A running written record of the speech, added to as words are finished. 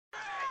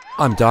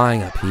I'm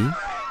dying up here.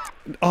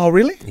 Oh,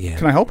 really? Yeah.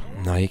 Can I help?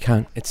 No, you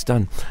can't. It's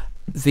done.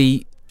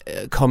 The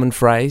common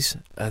phrase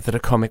that a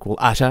comic will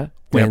utter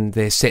when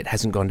their set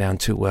hasn't gone down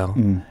too well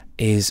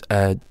is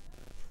a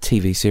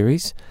TV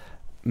series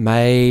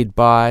made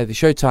by the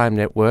Showtime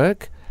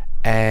Network,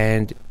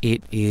 and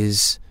it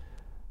is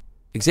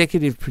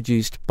executive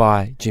produced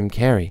by Jim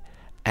Carrey.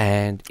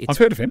 And I've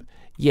heard of him.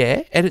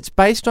 Yeah, and it's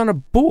based on a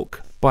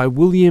book by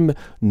William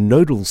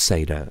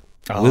Nodelsader.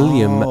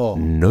 William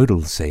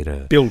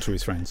Nodelsader. Bill to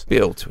his friends.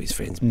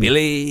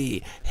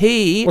 Billy.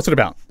 He What's it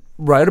about?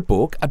 wrote a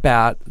book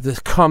about the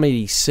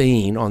comedy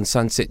scene on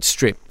Sunset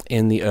Strip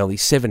in the early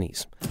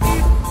 70s.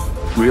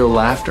 Real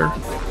laughter,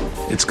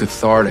 it's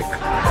cathartic.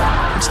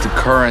 It's the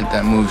current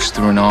that moves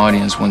through an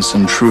audience when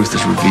some truth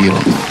is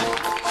revealed.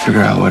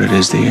 Figure out what it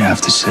is that you have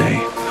to say.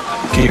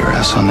 Get your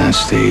ass on that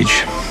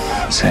stage.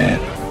 Say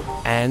it.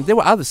 And there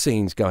were other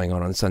scenes going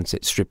on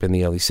Sunset Strip in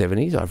the early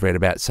 70s. I've read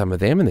about some of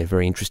them, and they're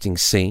very interesting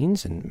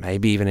scenes and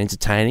maybe even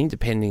entertaining,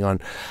 depending on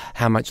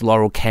how much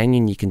Laurel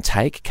Canyon you can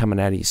take coming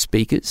out of your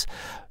speakers.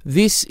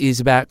 This is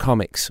about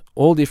comics,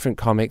 all different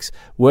comics,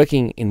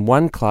 working in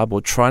one club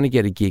or trying to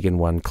get a gig in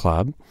one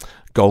club,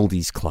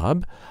 Goldie's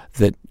Club,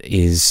 that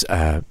is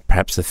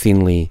perhaps the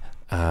thinly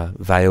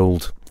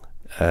veiled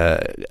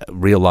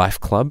real-life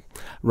club,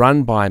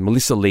 run by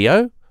Melissa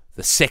Leo,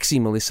 the sexy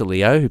Melissa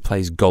Leo, who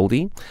plays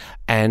Goldie,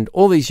 and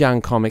all these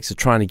young comics are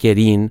trying to get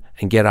in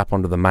and get up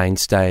onto the main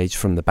stage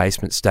from the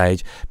basement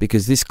stage,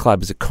 because this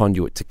club is a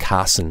conduit to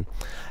Carson.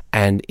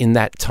 And in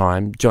that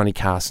time, Johnny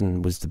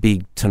Carson was the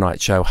big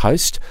Tonight Show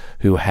host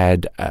who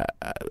had a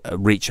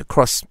reach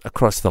across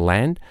the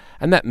land,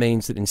 and that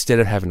means that instead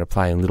of having to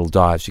play in little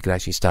dives, you could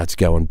actually start to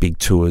go on big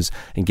tours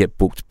and get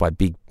booked by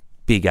big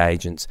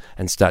agents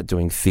and start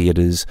doing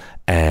theatres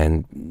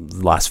and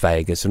Las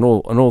Vegas and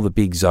all the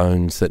big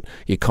zones that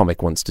your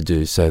comic wants to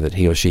do, so that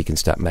he or she can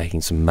start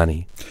making some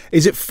money.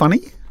 Is it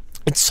funny?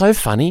 It's so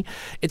funny.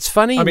 It's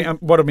funny. I mean,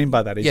 what I mean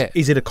by that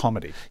is it a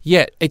comedy?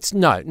 Yeah, it's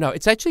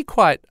actually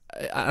quite,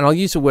 and I'll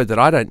use a word that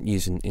I don't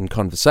use in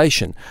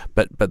conversation,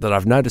 but that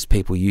I've noticed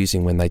people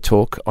using when they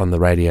talk on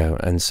the radio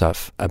and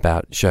stuff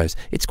about shows.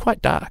 It's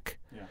quite dark.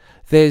 Yeah.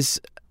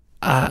 There's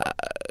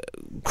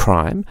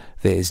crime,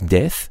 there's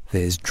death,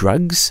 there's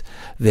drugs,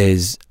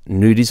 there's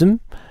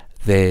nudism,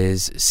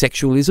 there's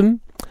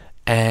sexualism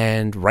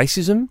and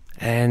racism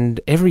and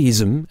every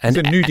ism. And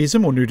is it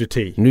nudism or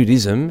nudity?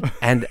 Nudism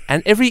and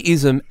every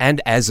ism and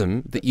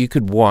asm that you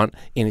could want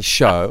in a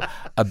show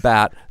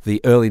about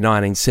the early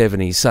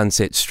 1970s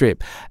Sunset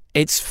Strip.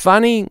 It's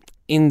funny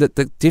in that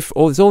there's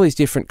all these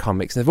different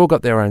comics, and they've all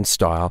got their own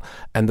style,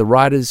 and the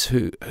writers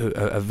who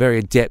are very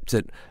adept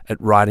at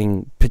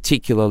writing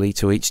particularly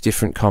to each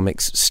different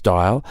comic's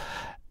style,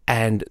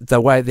 and the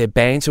way they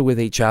banter with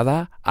each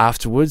other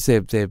afterwards,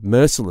 they're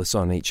merciless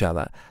on each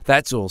other.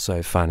 That's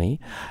also funny,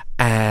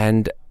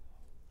 and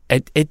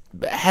it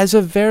has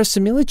a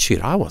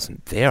verisimilitude. I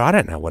wasn't there. I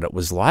don't know what it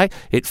was like.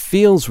 It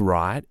feels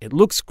right. It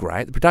looks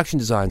great. The production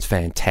design's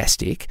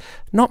fantastic.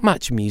 Not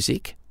much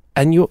music.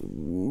 And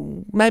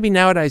maybe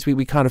nowadays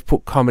we kind of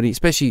put comedy,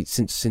 especially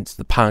since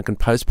the punk and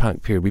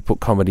post-punk period, we put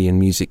comedy and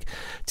music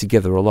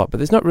together a lot, but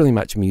there's not really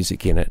much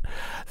music in it.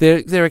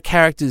 There are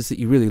characters that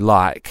you really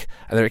like,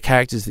 and there are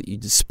characters that you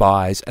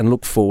despise and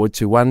look forward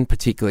to. One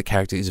particular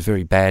character is a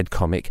very bad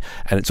comic,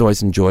 and it's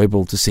always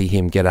enjoyable to see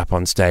him get up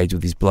on stage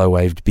with his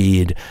blow-waved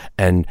beard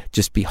and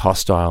just be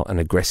hostile and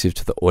aggressive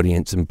to the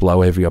audience and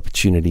blow every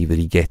opportunity that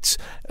he gets,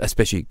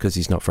 especially because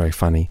he's not very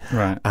funny.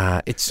 Right.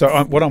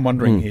 What I'm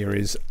wondering here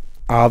is,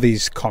 are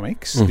these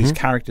comics, these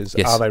characters,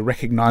 are they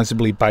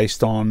recognisably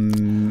based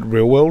on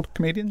real-world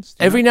comedians?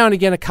 Every now and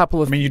again, a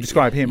couple of... I mean, you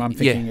describe him, I'm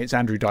thinking it's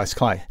Andrew Dice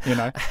Clay, you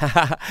know?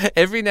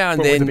 Every now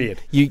and then,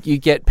 you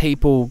get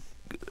people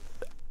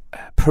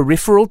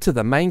peripheral to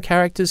the main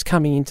characters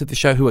coming into the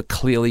show who are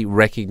clearly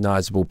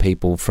recognisable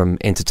people from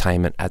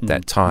entertainment at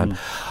that time.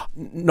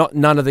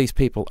 None of these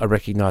people are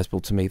recognisable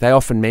to me. They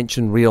often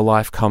mention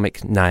real-life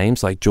comic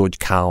names like George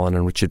Carlin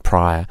and Richard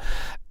Pryor,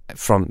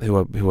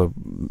 who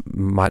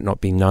might not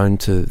be known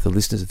to the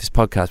listeners of this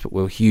podcast, but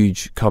were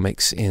huge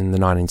comics in the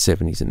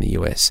 1970s in the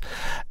US.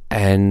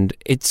 And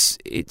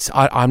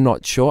I'm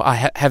not sure.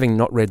 Having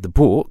not read the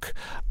book,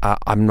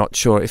 I'm not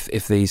sure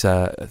if these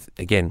are,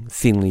 again,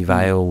 thinly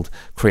veiled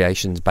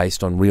creations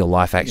based on real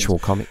life actual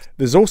comics.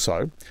 There's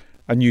also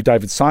a new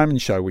David Simon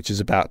show which is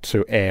about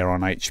to air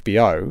on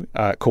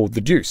HBO called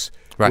The Deuce.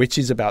 Right. Which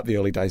is about the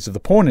early days of the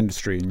porn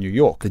industry in New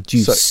York. The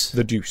Deuce. So,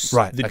 The Deuce.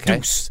 Right. The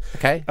Deuce.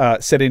 Okay.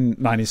 Set in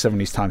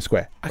 1970s Times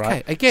Square. Okay.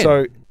 Right? Again.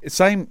 So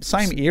same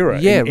era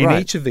in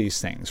each of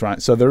these things,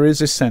 right? So there is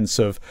a sense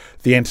of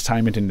the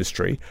entertainment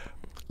industry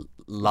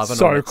loving on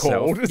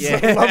so-called.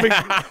 itself.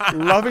 It's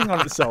loving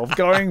on itself,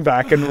 going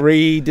back and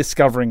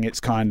rediscovering its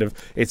kind of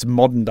its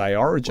modern day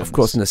origins. Of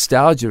course,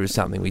 nostalgia is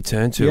something we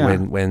turn to Yeah.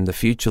 when the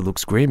future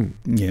looks grim.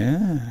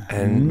 Yeah.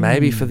 And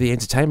maybe for the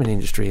entertainment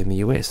industry in the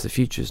US, the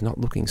future's not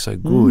looking so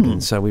good.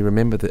 And so we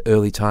remember the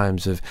early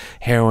times of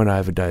heroin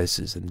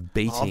overdoses and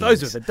beatings. Oh,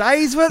 those were the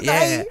days, weren't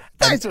Yeah,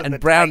 they? and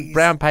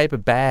brown paper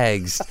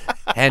bags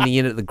handing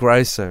in at the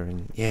grocer,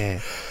 and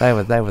they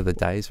were the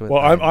days. Weren't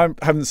Well, they? I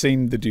haven't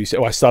seen The Deuce.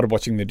 I started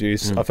watching The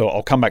Deuce. I thought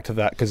I'll come back to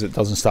that because it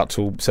doesn't start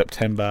till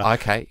September.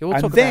 Okay, we'll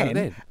and talk then, about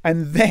it then.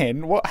 And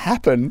then what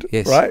happened?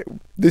 Yes. Right,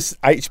 this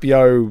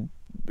HBO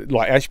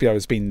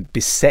has been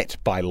beset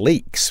by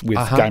leaks with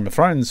Game of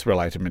Thrones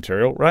related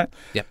material. Right.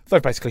 Yep.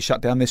 They've basically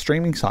shut down their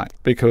streaming site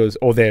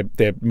or their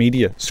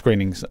media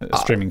streaming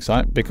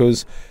site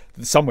because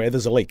somewhere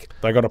there's a leak.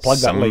 They got to plug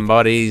that leak.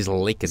 Somebody's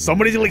leaking.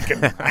 Somebody's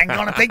leaking. I'm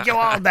gonna take you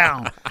all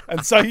down.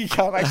 And so you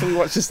can't actually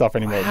watch this stuff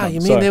anymore. Wow,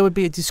 you mean there would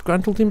be a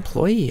disgruntled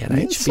employee at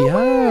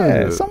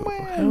HBO?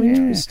 Somewhere. How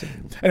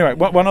interesting. Anyway,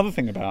 one other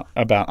thing about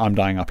I'm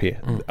Dying Up Here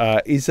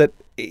is that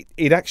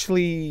it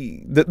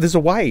actually there's a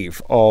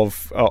wave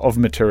of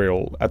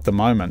material at the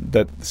moment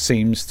that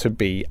seems to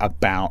be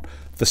about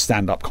the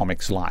stand-up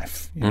comic's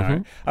life, you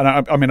know. And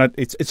I mean,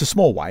 it's a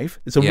small wave.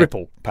 It's a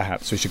ripple,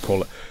 perhaps we should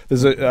call it.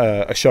 There's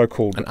a show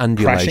called An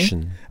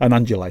undulation. Crashing. An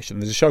undulation.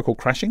 There's a show called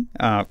Crashing,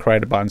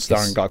 created by and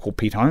starring a guy called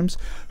Pete Holmes,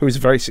 who is a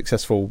very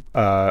successful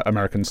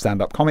American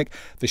stand-up comic.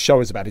 The show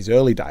is about his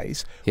early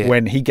days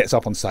when he gets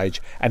up on stage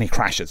and he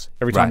crashes.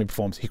 Every time he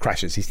performs, he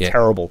crashes. He's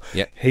terrible.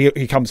 Yeah.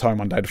 He comes home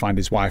one day to find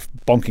his wife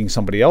bonking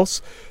somebody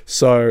else.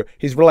 So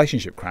his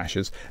relationship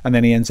crashes, and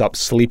then he ends up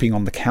sleeping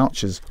on the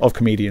couches of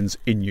comedians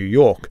in New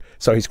York.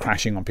 So he's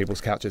crashing on people's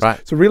couches. Right.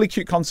 It's a really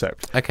cute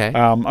concept. Okay.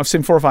 I've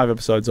seen 4 or 5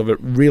 episodes of it.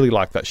 Really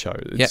like that show.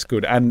 It's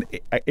good. And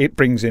it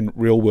brings in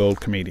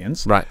real-world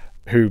comedians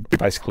who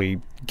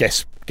basically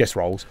guess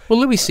roles. Well,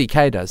 Louis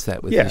C.K. does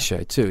that with his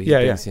show too. He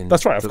brings in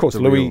That's right. Of course,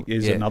 Louis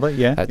is real, another.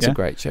 That's a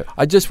great show.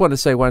 I just want to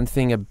say one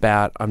thing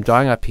about I'm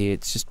Dying Up Here.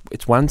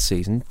 It's one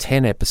season,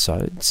 10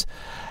 episodes.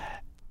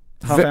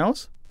 Half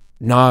hours?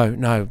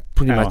 No,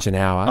 pretty much an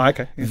hour. Oh,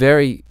 okay. Yeah.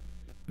 Very,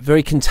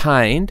 very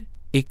contained.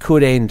 It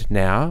could end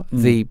now.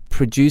 The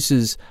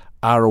producers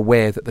are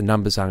aware that the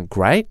numbers aren't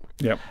great.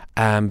 Yep.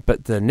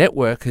 But the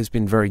network has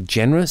been very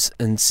generous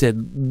and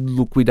said,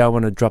 look, we don't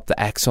want to drop the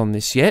axe on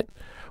this yet.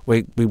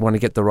 We want to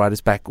get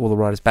all the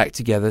writers back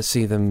together,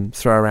 see them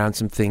throw around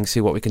some things, see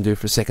what we can do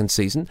for a second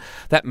season.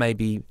 That may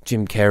be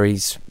Jim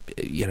Carrey's,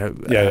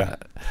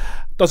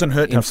 Doesn't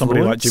hurt to have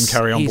somebody like Jim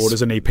influence. Carrey on board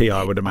as an EP,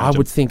 I would imagine. I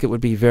would think it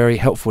would be very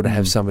helpful to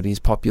have somebody as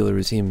popular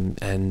as him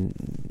and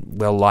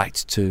well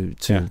liked to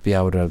be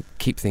able to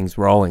keep things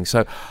rolling.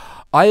 So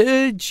I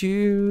urge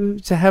you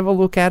to have a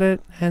look at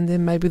it, and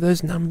then maybe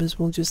those numbers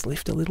will just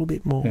lift a little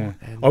bit more. Yeah.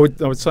 I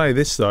would say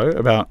this though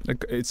about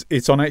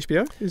it's on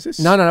HBO. Is this?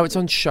 No, it's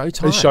on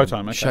Showtime. It's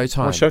Showtime. Okay. Showtime.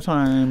 Well,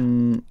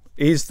 Showtime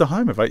is the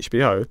home of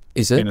HBO.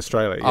 Is it? In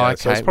Australia? Oh, Yeah, okay.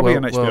 so it's probably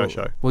an HBO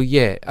show. Well,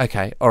 yeah.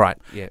 Okay. All right.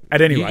 Yeah.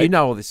 At any rate, you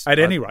know all this. At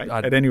any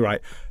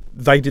rate,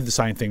 they did the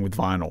same thing with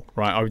Vinyl,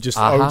 right? I would just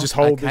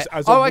hold this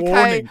as a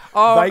warning.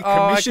 They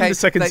commissioned the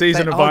second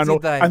season of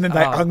Vinyl, and then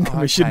they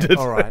uncommissioned it.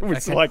 All right.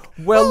 It's like,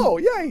 well,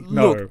 yay!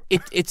 No, look,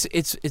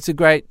 it's a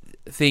great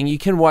thing. You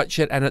can watch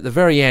it, and at the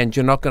very end,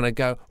 you're not going to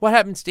go, "What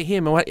happens to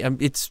him?"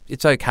 And it's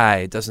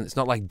okay. It's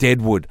not like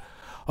Deadwood.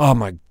 Oh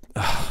my.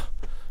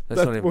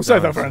 We'll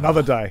save that for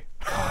another day.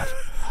 God.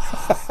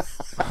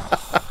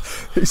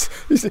 He's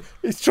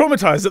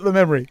traumatized at the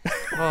memory.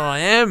 Oh, I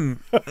am.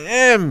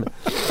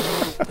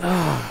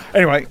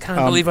 Anyway,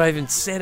 Can't believe I even said